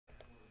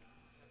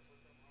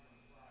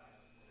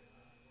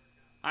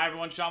Hi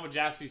everyone, Sean with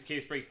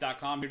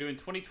JaspysCaseBreaks.com. We're doing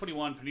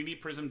 2021 Panini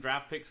Prizm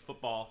Draft Picks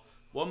Football.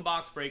 One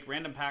box break,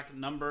 random pack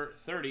number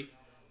 30,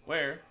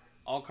 where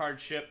all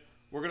cards ship.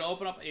 We're going to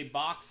open up a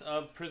box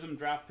of Prizm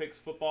Draft Picks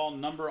Football,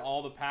 number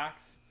all the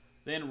packs,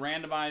 then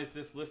randomize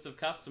this list of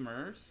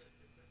customers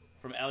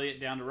from Elliot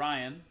down to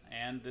Ryan,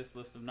 and this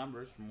list of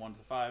numbers from 1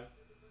 to 5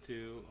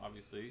 to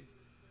obviously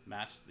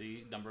match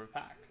the number of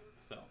pack.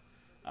 So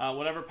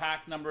whatever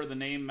pack number the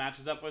name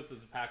matches up with is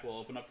the pack we'll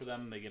open up for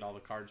them. They get all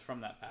the cards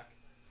from that pack.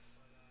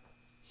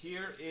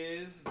 Here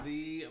is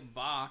the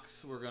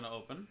box we're going to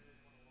open.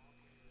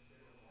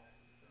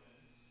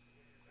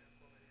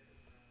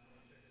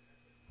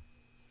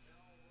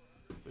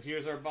 So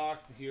here's our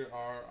box. Here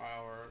are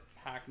our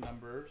pack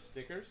number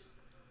stickers.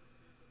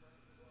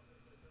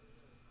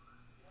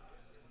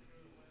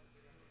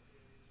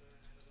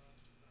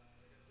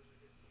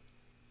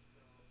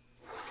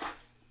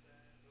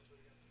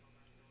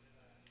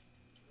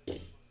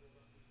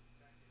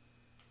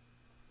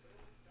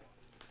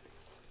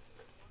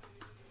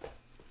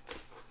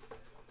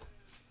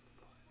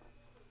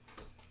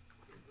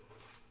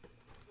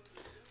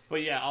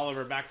 But yeah,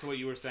 Oliver, back to what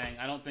you were saying.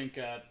 I don't think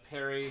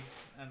Perry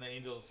and the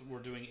Angels were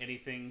doing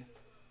anything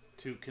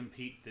to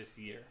compete this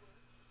year.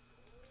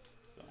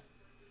 So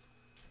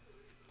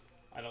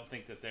I don't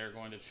think that they're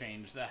going to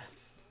change that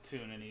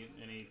tune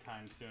any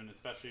time soon,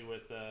 especially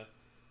with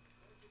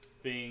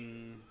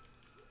being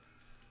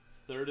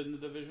third in the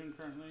division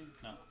currently.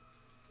 No,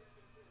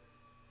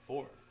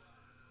 fourth.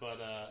 But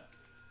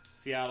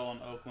Seattle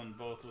and Oakland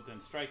both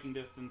within striking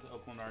distance.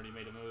 Oakland already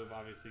made a move,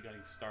 obviously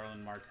getting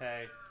Starlin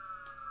Marte.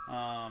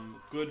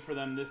 Good for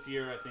them this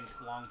year. I think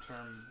long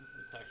term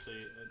it's actually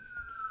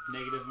a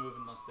negative move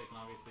unless they can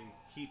obviously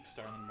keep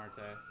Starlin Marte.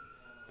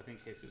 I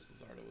think Jesus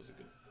Luzardo was a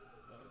good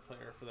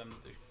player for them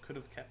that they could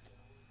have kept.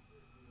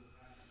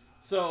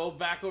 So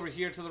back over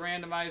here to the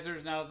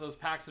randomizers. Now that those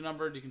packs are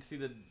numbered, you can see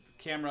the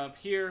camera up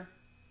here.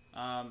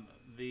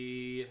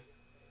 The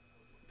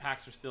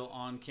packs are still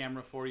on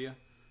camera for you.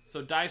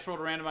 So dice roll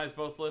to randomize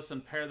both lists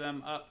and pair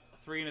them up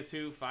 3 and a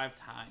 2 5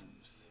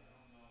 times.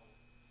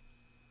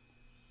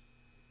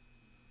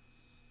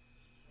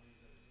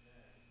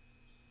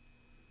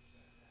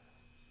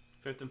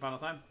 Fifth and final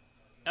time.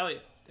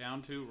 Elliot,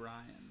 down to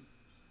Ryan.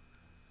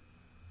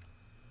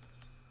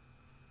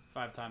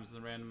 5 times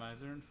on the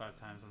randomizer and 5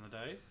 times on the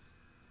dice.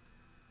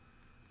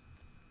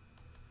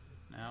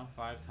 Now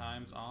 5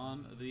 times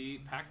on the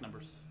pack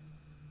numbers.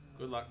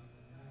 Good luck.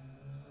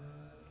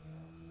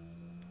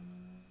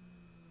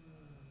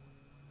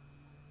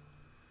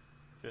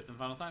 Fifth and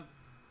final time.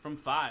 From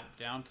 5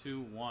 down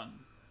to 1.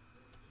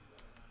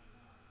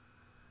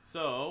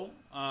 So,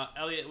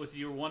 Elliot, with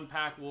your 1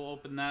 pack, we'll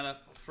open that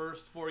up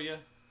first for you,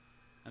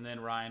 and then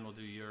Ryan will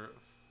do your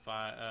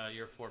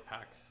 4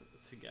 packs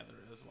together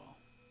as well.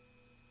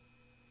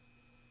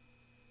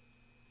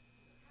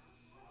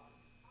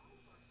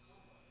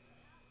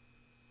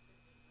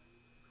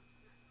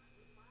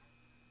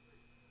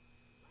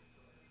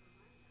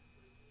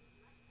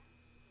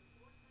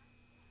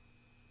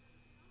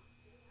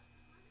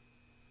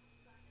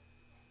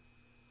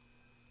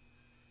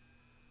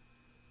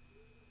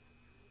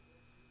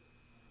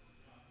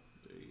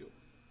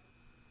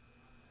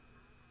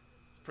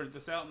 Print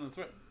this out and then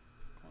throw.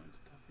 Going to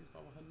Tussie's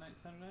Bobblehead Night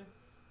Saturday.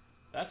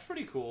 That's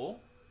pretty cool.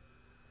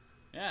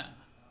 Yeah.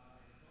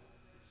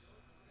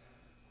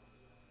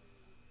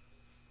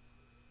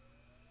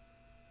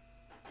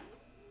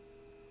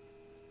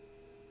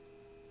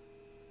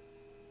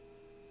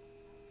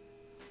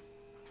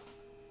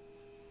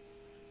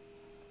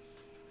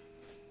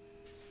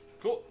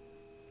 Cool.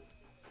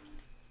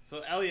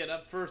 So Elliot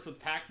up first with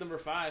pack number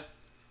 5.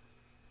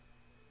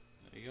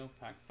 There you go,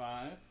 pack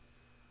 5.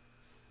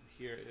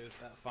 Here is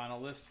that final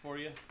list for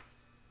you,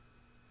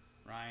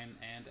 Ryan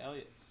and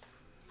Elliot.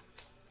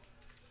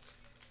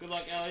 Good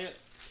luck, Elliot.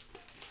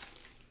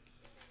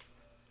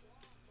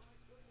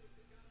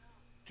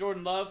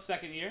 Jordan Love,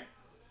 2nd year.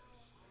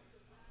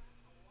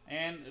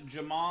 And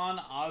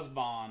Jamon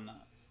Osborne,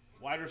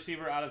 wide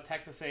receiver out of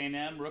Texas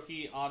A&M,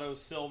 rookie auto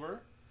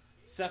silver.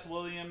 Seth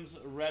Williams,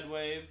 red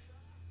wave.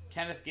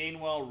 Kenneth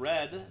Gainwell,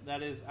 red,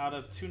 that is out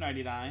of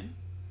 299.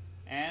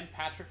 And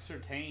Patrick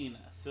Surtain,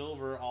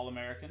 silver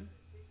All-American.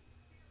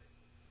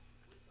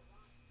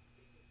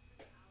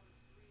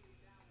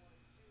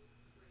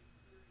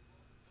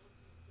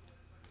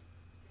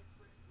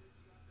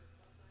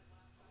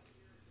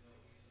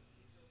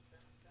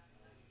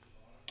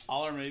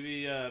 Or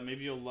maybe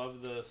you'll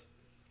love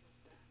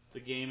the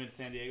game in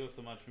San Diego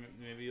so much.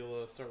 Maybe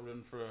you'll start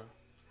rooting for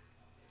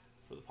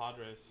the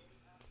Padres.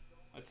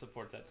 I'd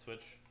support that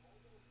switch.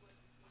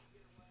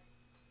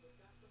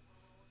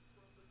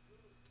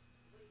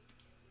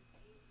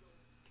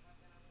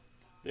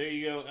 There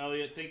you go,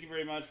 Elliot. Thank you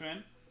very much,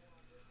 man.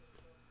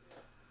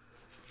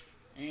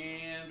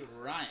 And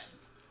Ryan,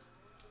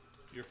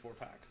 your 4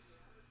 packs.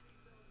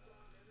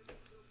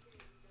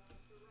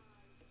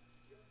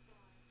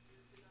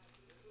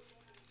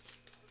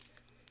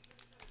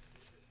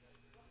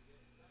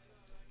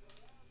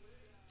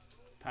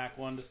 Pack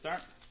 1 to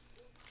start.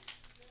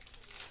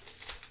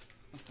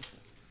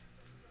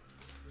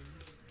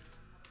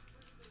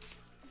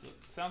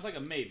 Sounds like a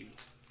maybe.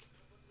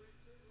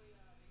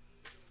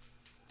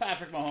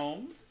 Patrick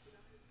Mahomes.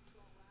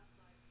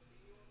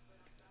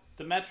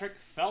 Demetric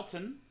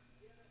Felton.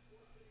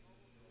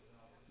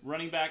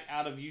 Running back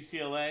out of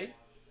UCLA.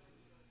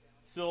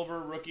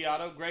 Silver rookie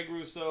auto. Greg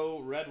Rousseau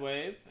red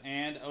wave.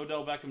 And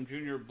Odell Beckham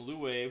Jr. blue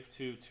wave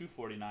to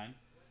 249.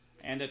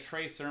 And a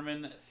Trey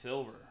Sermon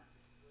silver.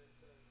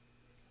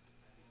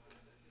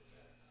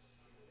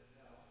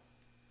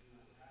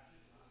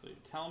 So you're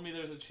telling me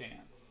there's a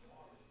chance.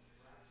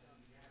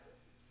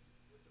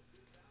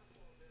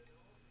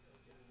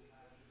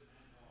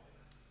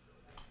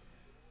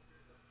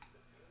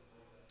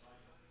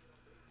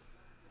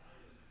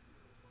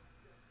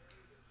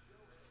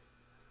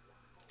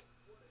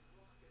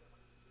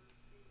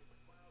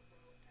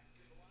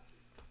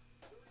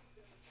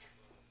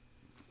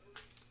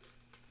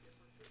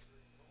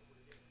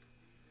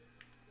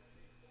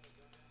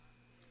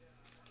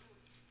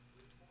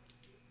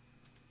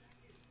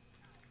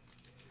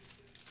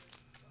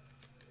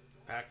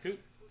 Pack 2.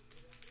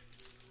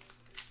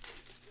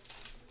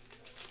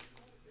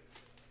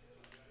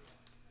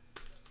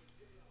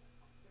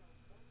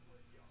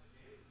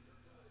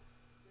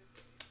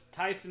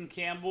 Tyson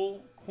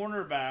Campbell,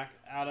 cornerback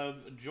out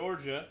of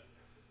Georgia.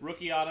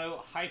 Rookie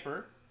auto,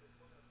 Hyper.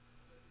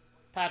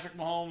 Patrick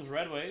Mahomes,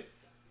 red wave.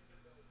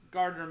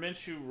 Gardner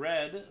Minshew,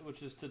 red,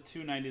 which is to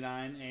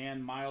 299.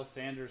 And Miles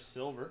Sanders,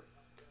 silver.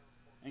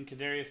 And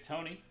Kadarius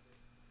Toney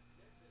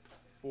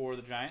for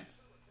the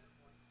Giants.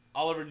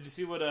 Oliver, did you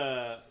see what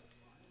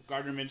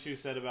Gardner Minshew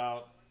said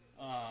about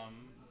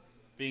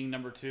being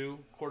number 2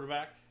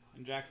 quarterback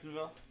in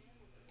Jacksonville?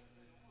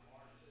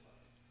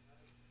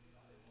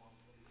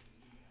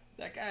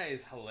 That guy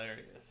is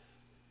hilarious.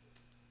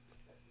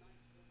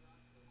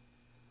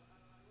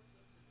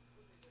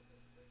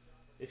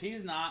 If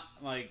he's not,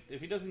 like,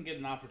 if he doesn't get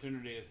an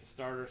opportunity as a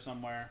starter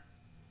somewhere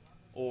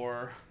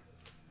or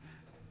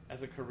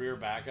as a career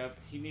backup,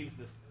 he needs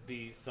to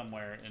be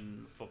somewhere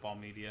in football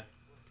media.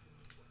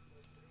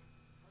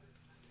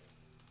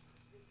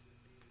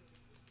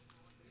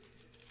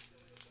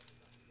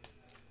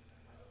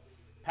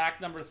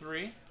 Pack number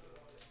 3.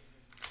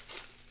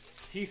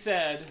 He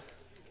said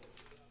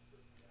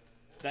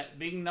that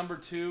being number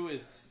 2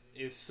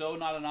 is so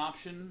not an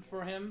option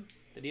for him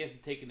that he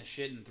hasn't taken a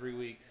shit in 3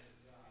 weeks.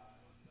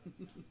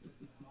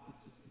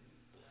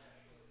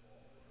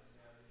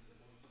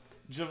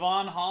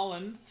 Javon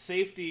Holland,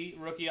 safety,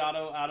 rookie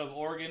auto out of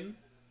Oregon.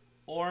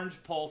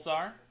 Orange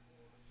Pulsar.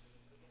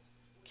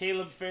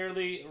 Caleb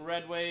Fairley,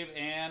 red wave,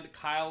 and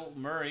Kyler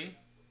Murray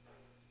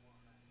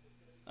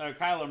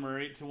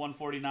to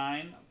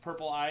 149.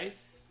 Purple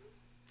ice.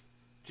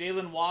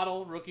 Jalen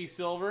Waddle, rookie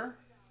silver.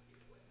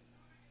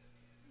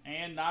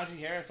 And Najee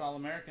Harris,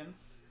 All-Americans.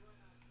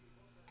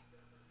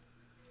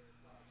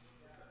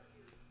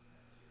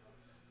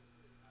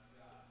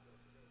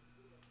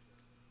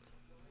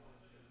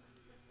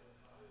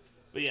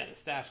 But yeah, the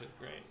stash is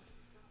great.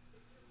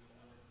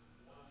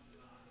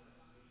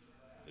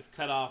 It's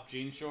cut off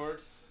jean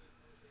shorts.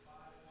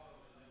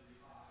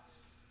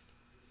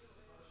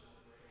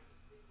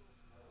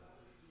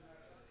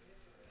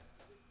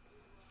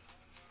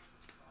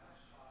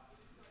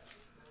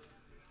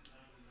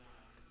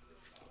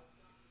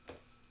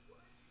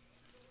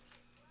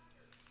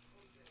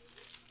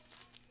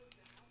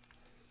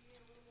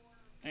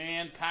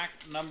 And pack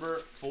number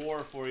 4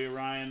 for you,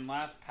 Ryan.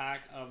 Last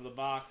pack of the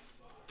box.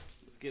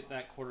 Let's get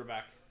that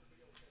quarterback.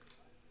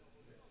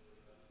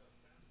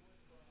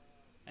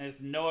 And it's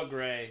Noah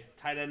Gray,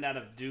 tight end out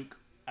of Duke,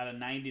 out of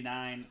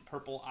 99,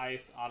 purple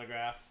ice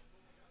autograph.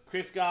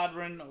 Chris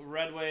Godwin,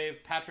 red wave.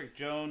 Patrick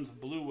Jones,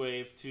 blue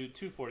wave to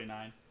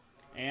 249.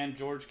 And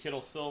George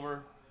Kittle,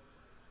 silver.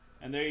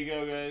 And there you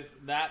go, guys.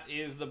 That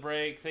is the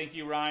break. Thank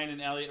you, Ryan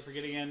and Elliot, for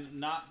getting in.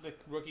 Not the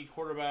rookie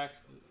quarterback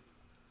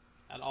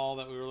at all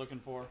that we were looking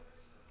for.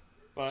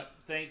 But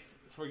thanks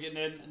for getting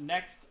in.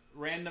 Next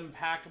random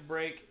pack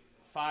break,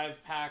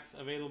 5 packs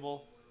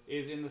available,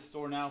 is in the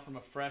store now from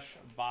a fresh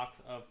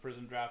box of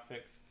Prizm draft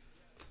picks.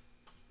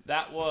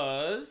 That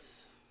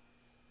was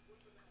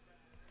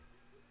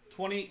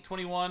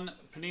 2021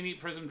 Panini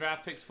Prizm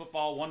draft picks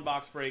football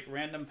 1-box break,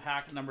 random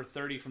pack number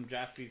 30 from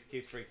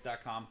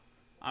JaspysCaseBreaks.com.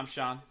 I'm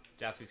Sean,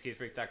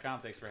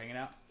 JaspysCaseBreaks.com. Thanks for hanging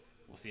out.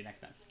 We'll see you next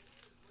time.